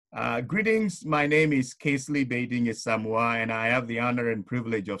Greetings, my name is Essamuah, and I have the honor and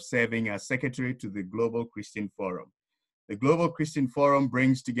privilege of serving as Secretary to the Global Christian Forum. The Global Christian Forum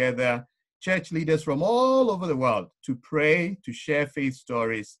brings together church leaders from all over the world to pray, to share faith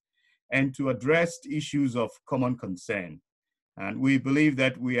stories, and to address issues of common concern. And we believe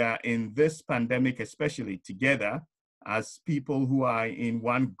that we are in this pandemic, especially together as people who are in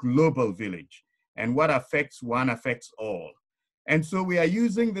one global village. And what affects one affects all. And so we are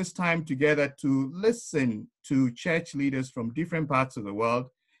using this time together to listen to church leaders from different parts of the world,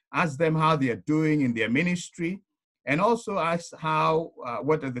 ask them how they are doing in their ministry, and also ask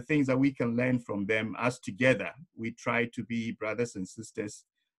what are the things that we can learn from them as together we try to be brothers and sisters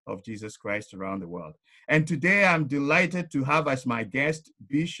of Jesus Christ around the world. And today I'm delighted to have as my guest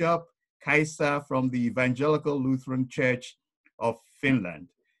Bishop Kaisa from the Evangelical Lutheran Church of Finland.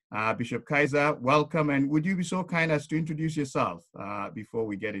 Bishop Kaisa, welcome, and would you be so kind as to introduce yourself before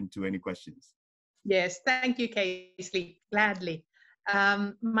we get into any questions? Yes, thank you, Kaisley, gladly.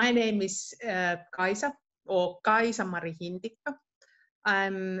 My name is Kaisa, or Kaisamari Hintikka.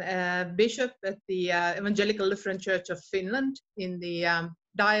 I'm a bishop at the Evangelical Lutheran Church of Finland in the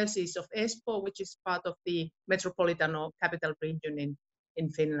Diocese of Espoo, which is part of the metropolitan or capital region in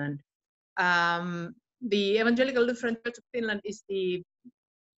Finland. The Evangelical Lutheran Church of Finland is the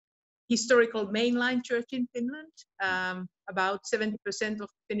historical mainline church in Finland. About 70% of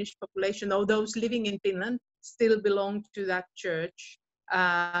Finnish population, or those living in Finland, still belong to that church.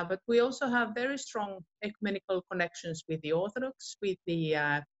 But we also have very strong ecumenical connections with the Orthodox, with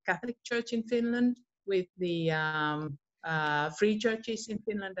the Catholic Church in Finland, with the free churches in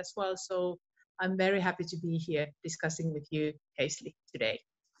Finland as well. So I'm very happy to be here discussing with you, Kaisley, today.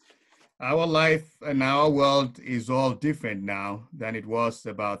 Our life and our world is all different now than it was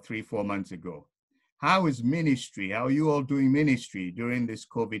about 3-4 months ago. How is ministry? How are you all doing ministry during this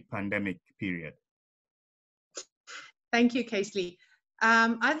COVID pandemic period? Thank you, Kaisley.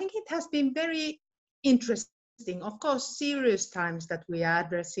 I think it has been very interesting. Of course, serious times that we are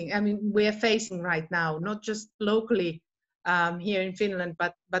addressing. I mean, we are facing right now, not just locally here in Finland,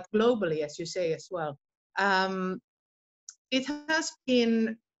 but globally, as you say as well. It has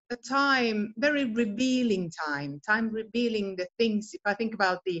been a time, very revealing time revealing the things. If I think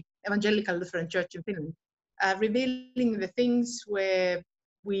about the Evangelical Lutheran Church in Finland, revealing the things where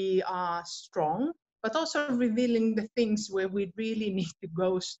we are strong, but also revealing the things where we really need to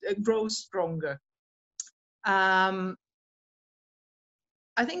grow stronger. I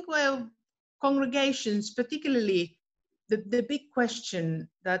think, well, congregations, particularly the big question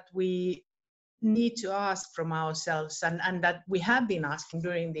that we need to ask from ourselves, and that we have been asking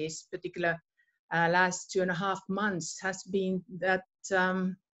during these particular last 2.5 months, has been that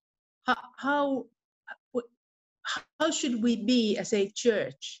how should we be as a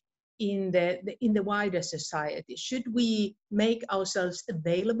church in the wider society? Should we make ourselves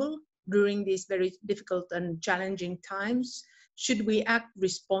available during these very difficult and challenging times? Should we act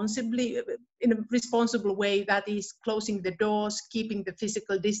responsibly, in a responsible way, that is closing the doors, keeping the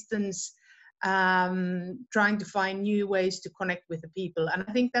physical distance, trying to find new ways to connect with the people? And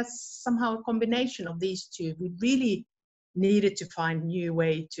I think that's somehow a combination of these two. We really needed to find new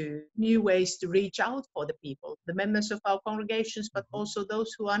ways to reach out for the people, the members of our congregations, but also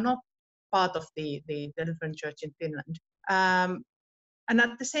those who are not part of the Lutheran Church in Finland. And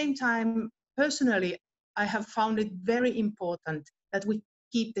at the same time, personally, I have found it very important that we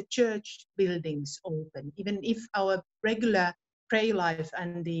keep the church buildings open, even if our regular prayer life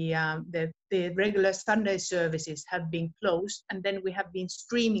and the regular Sunday services have been closed, and then we have been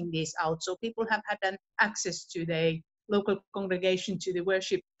streaming these out, so people have had an access to their local congregation, to the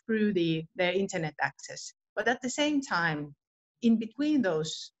worship through their internet access. But at the same time, in between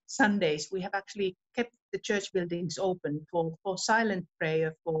those Sundays, we have actually kept the church buildings open for silent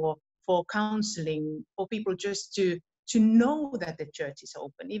prayer, for counseling, for people just to know that the church is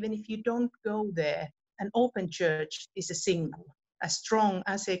open. Even if you don't go there, an open church is a signal, as strong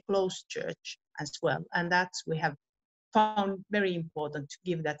as a closed church as well. And that's, we have found very important to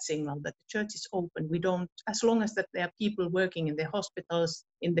give that signal that the church is open. We don't, as long as that there are people working in the hospitals,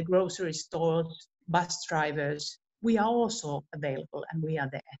 in the grocery stores, bus drivers, we are also available and we are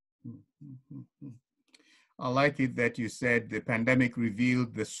there. I like it that you said the pandemic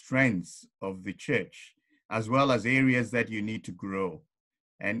revealed the strengths of the church, as well as areas that you need to grow.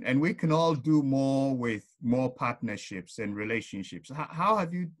 And we can all do more with more partnerships and relationships. How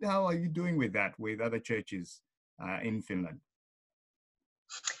are you doing with that with other churches in Finland?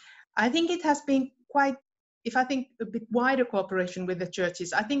 I think it has been quite, if I think a bit wider cooperation with the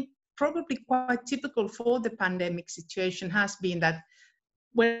churches, I think probably quite typical for the pandemic situation has been that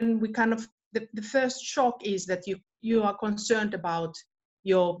when we kind of, the first shock is that you are concerned about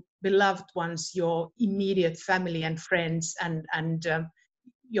your beloved ones, your immediate family and friends, and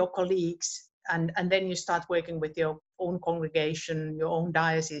your colleagues, and then you start working with your own congregation, your own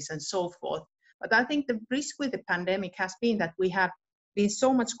diocese, and so forth. But I think the risk with the pandemic has been that we have been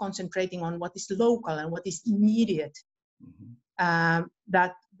so much concentrating on what is local and what is immediate,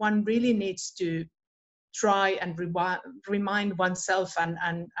 that one really needs to try and remind oneself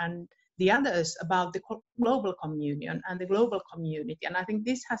and the others about the global communion and the global community. And I think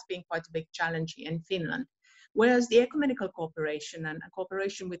this has been quite a big challenge in Finland. Whereas the ecumenical cooperation and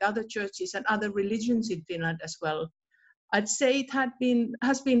cooperation with other churches and other religions in Finland as well, I'd say it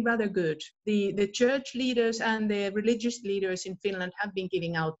has been rather good. The church leaders and the religious leaders in Finland have been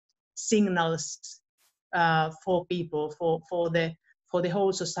giving out signals for people, for the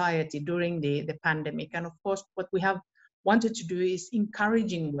whole society during the pandemic. And of course, what we have wanted to do is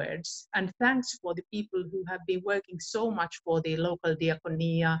encouraging words. And thanks for the people who have been working so much for the local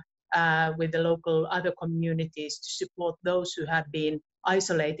diaconia, with the local other communities to support those who have been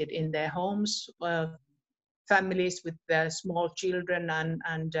isolated in their homes, families with their small children,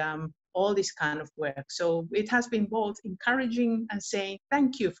 and all this kind of work. So it has been both encouraging and saying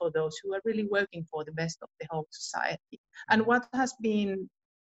thank you for those who are really working for the best of the whole society. And what has been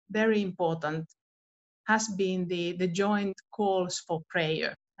very important has been the joint calls for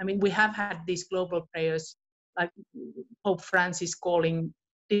prayer. I mean, we have had these global prayers, like Pope Francis calling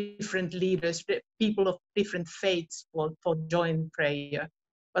different leaders, people of different faiths for joint prayer.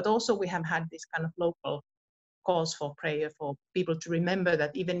 But also we have had this kind of local calls for prayer for people to remember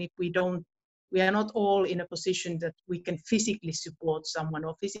that even if we are not all in a position that we can physically support someone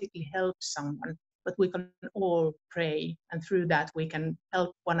or physically help someone, but we can all pray, and through that we can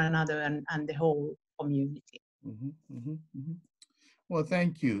help one another and the whole community. Well,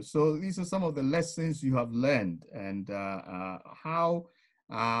 thank you. So these are some of the lessons you have learned, and how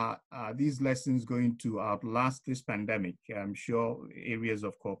are these lessons going to outlast this pandemic? I'm sure areas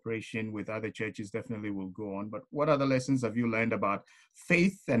of cooperation with other churches definitely will go on, but what other lessons have you learned about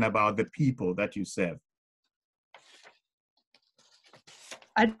faith and about the people that you serve?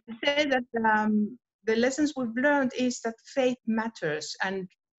 I'd say that the lessons we've learned is that faith matters, and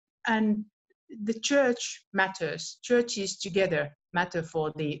the church matters. Churches together matter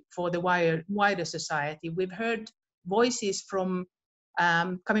for the wider society. We've heard voices from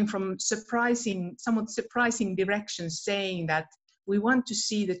coming from somewhat surprising directions, saying that we want to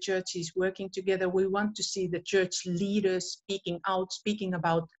see the churches working together. We want to see the church leaders speaking out, speaking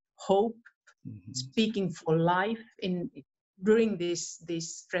about hope, speaking for life during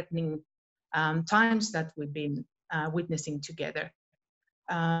these threatening times that we've been witnessing together.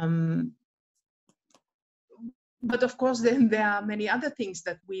 But of course, then there are many other things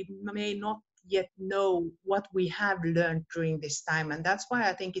that we may not yet know what we have learned during this time. And that's why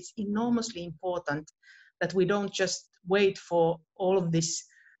I think it's enormously important that we don't just wait for all this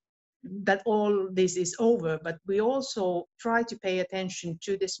is over, but we also try to pay attention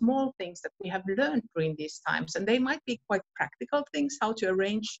to the small things that we have learned during these times. And they might be quite practical things, how to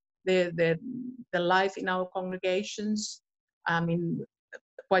arrange the life in our congregations. I mean,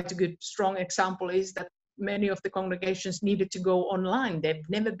 quite a good, strong example is that many of the congregations needed to go online. They've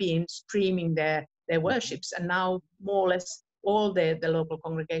never been streaming their worships, and now more or less all the local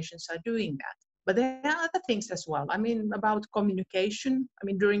congregations are doing that. But there are other things as well. I mean, about communication. I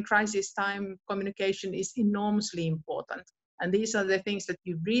mean, during crisis time, communication is enormously important. And these are the things that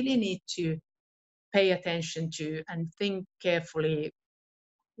you really need to pay attention to and think carefully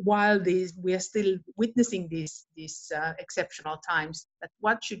while we are still witnessing these exceptional times. That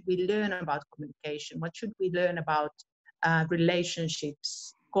what should we learn about communication? What should we learn about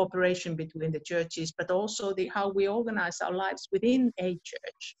relationships, cooperation between the churches, but also how we organize our lives within a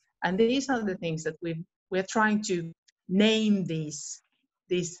church? And these are the things that we're trying to name these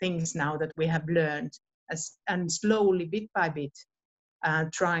things now that we have learned, and slowly, bit by bit,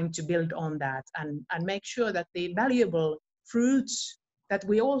 trying to build on that and make sure that the valuable fruits that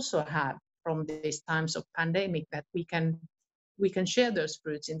we also have from these times of pandemic, that we can share those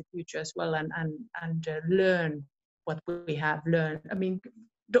fruits in the future as well, and learn what we have learned. I mean,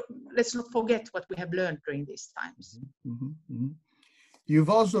 let's not forget what we have learned during these times. You've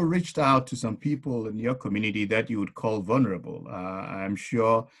also reached out to some people in your community that you would call vulnerable. I'm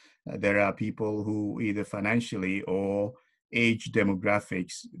sure there are people who either financially or age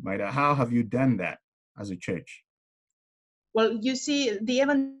demographics how have you done that as a church? Well, you see, the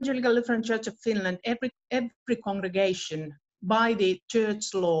Evangelical Lutheran Church of Finland, every congregation by the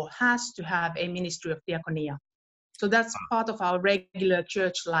church law has to have a ministry of diaconia. So that's part of our regular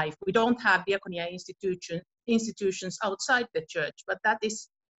church life. We don't have diaconia institutions outside the church, but that is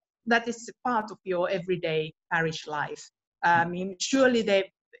part of your everyday parish life. I mean, surely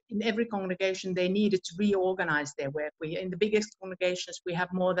in every congregation, they needed to reorganize their work. In the biggest congregations, we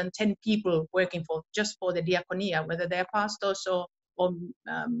have more than 10 people working just for the diaconia, whether they're pastors or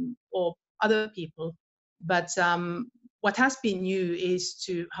other people. But what has been new is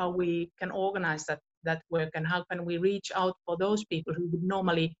how we can organize that work, and how can we reach out for those people who would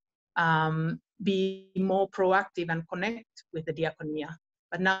normally be more proactive and connect with the diaconia.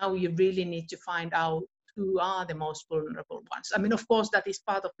 But now you really need to find out who are the most vulnerable ones. I mean, of course, that is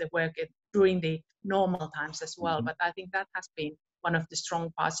part of the work during the normal times as well, but I think that has been one of the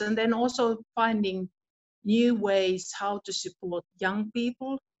strong parts. And then also finding new ways how to support young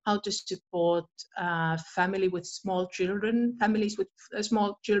people, how to support families with small children,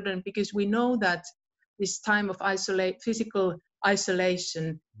 because we know that this time of physical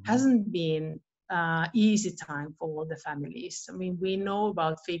isolation hasn't been easy time for all the families. I mean, we know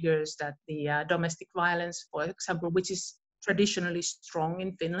about figures that the domestic violence, for example, which is traditionally strong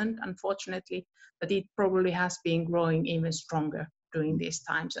in Finland, unfortunately, but it probably has been growing even stronger during these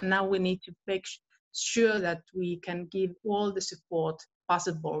times. And now we need to make sure that we can give all the support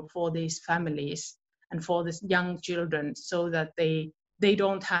possible for these families and for these young children, so that they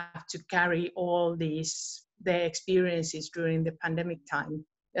don't have to carry all their experiences during the pandemic time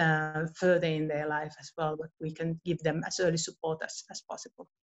further in their life as well, but we can give them as early support as possible.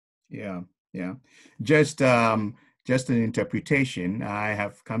 Yeah. Just an interpretation. I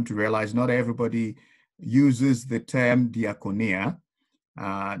have come to realize not everybody uses the term diaconia.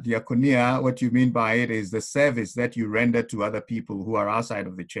 Diaconia, what you mean by it is the service that you render to other people who are outside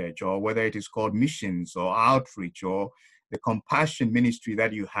of the church, or whether it is called missions or outreach or the compassion ministry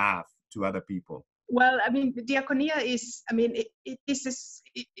that you have to other people. Well, I mean, the diaconia is, I mean,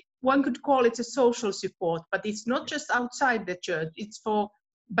 one could call it a social support, but it's not just outside the church.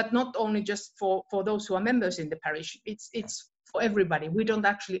 But not only just for those who are members in the parish. It's for everybody. We don't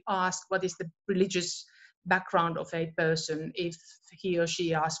actually ask what is the religious background of a person if he or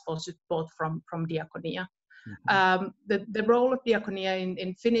she asks for support from diaconia. The role of diaconia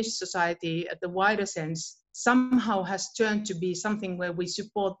in Finnish society, at the wider sense, somehow has turned to be something where we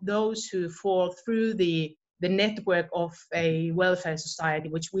support those who fall through the network of a welfare society,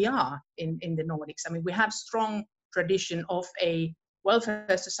 which we are in the Nordics. I mean, we have strong tradition of a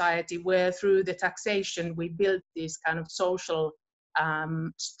welfare society where through the taxation we build these kind of social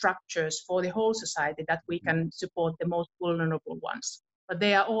structures for the whole society that we can support the most vulnerable ones. But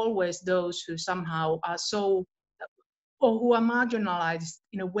there are always those who somehow are or who are marginalized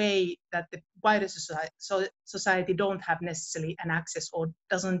in a way that the wider society don't have necessarily an access or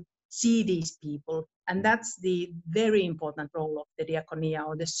doesn't see these people. And that's the very important role of the diaconia,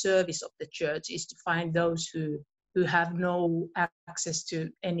 or the service of the church, is to find those who have no access to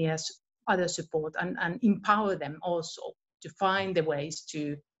any other support, and empower them also to find the ways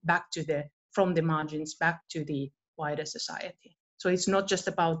from the margins back to the wider society. So it's not just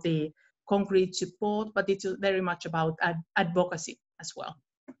about the concrete support, but it's very much about advocacy as well.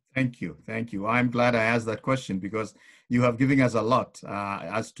 Thank you. I'm glad I asked that question, because you have given us a lot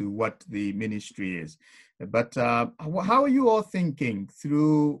as to what the ministry is. But how are you all thinking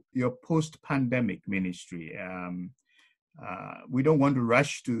through your post-pandemic ministry? We don't want to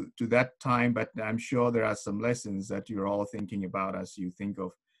rush to that time, but I'm sure there are some lessons that you're all thinking about as you think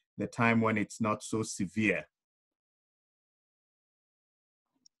of the time when it's not so severe.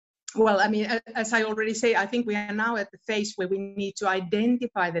 Well, I mean, as I already say, I think we are now at the phase where we need to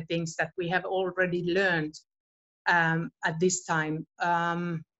identify the things that we have already learned at this time. I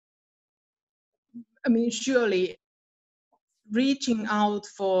mean, surely reaching out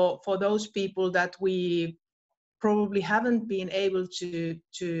for those people that we probably haven't been able to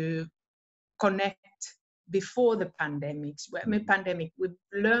connect before the pandemic. We've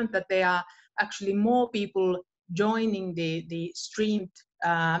learned that there are actually more people joining the streamed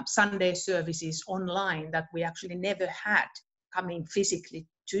Sunday services online that we actually never had coming physically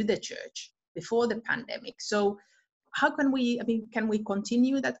to the church before the pandemic. So how can we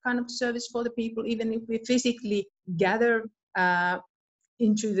continue that kind of service for the people, even if we physically gather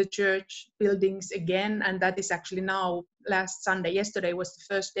into the church buildings again? And that is actually now, yesterday was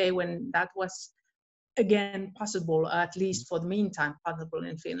the first day when that was again possible, at least for the meantime, possible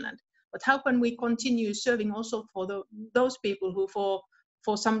in Finland. But how can we continue serving also for those people who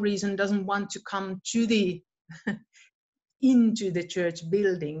for some reason doesn't want to come to into the church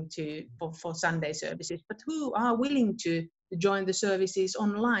building for Sunday services, but who are willing to join the services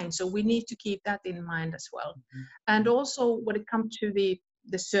online. So we need to keep that in mind as well. And also when it comes to the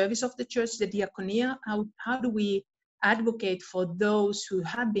service of the church, the diaconia, how do we advocate for those who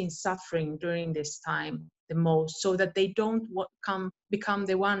have been suffering during this time the most, so that they don't become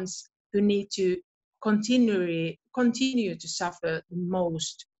the ones who need to continue to suffer the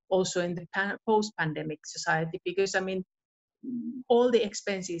most also in the post-pandemic society? Because I mean, all the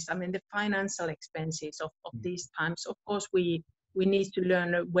expenses, I mean the financial expenses of these times, of course we need to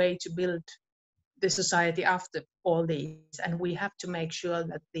learn a way to build the society after all these, and we have to make sure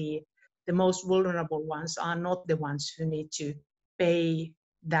that the most vulnerable ones are not the ones who need to pay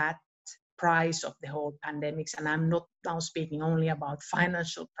that price of the whole pandemics. And I'm not now speaking only about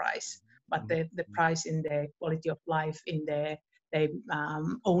financial price, but the price in the quality of life, in the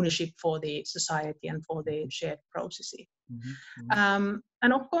ownership for the society and for the shared processes. And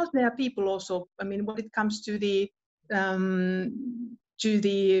of course there are people also, I mean, when it comes to the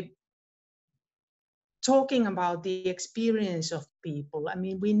talking about the experience of people, I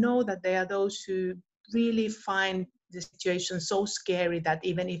mean, we know that there are those who really find the situation so scary that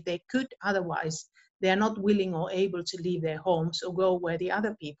even if they could otherwise, they are not willing or able to leave their homes or go where the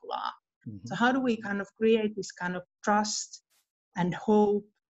other people are. So how do we kind of create this kind of trust and hope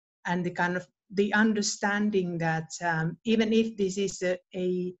and the kind of the understanding that even if this is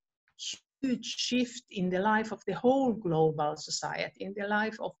a huge shift in the life of the whole global society, in the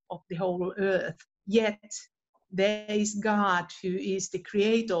life of the whole earth, yet there is God who is the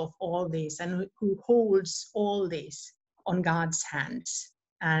creator of all this and who holds all this on God's hands,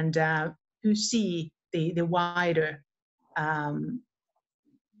 and who see the wider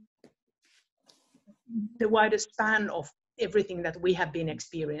span of everything that we have been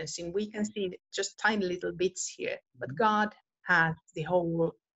experiencing. We can see just tiny little bits here, but God has the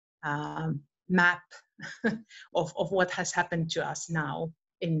whole map of what has happened to us now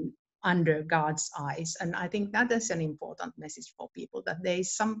under God's eyes. And I think that is an important message for people, that there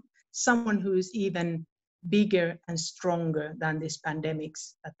is someone who is even bigger and stronger than these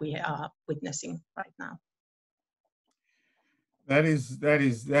pandemics that we are witnessing right now. That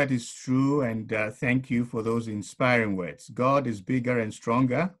is true, and thank you for those inspiring words. God is bigger and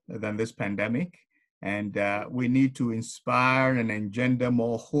stronger than this pandemic, and we need to inspire and engender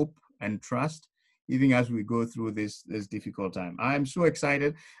more hope and trust, even as we go through this difficult time. I'm so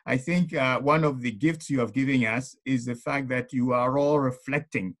excited. I think one of the gifts you have given us is the fact that you are all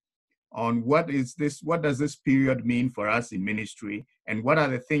reflecting on what does this period mean for us in ministry, and what are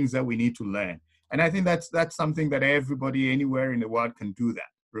the things that we need to learn. And I think that's something that everybody anywhere in the world can do that.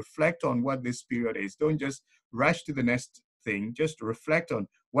 Reflect on what this period is. Don't just rush to the next thing. Just reflect on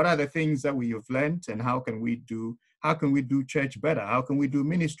what are the things that we have learned, and how can we do church better? How can we do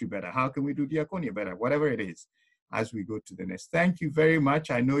ministry better? How can we do diaconia better? Whatever it is, as we go to the next. Thank you very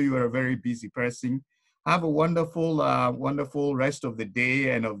much. I know you are a very busy person. Have a wonderful, wonderful rest of the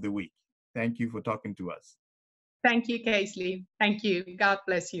day and of the week. Thank you for talking to us. Thank you, Kaisley. Thank you. God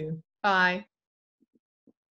bless you. Bye.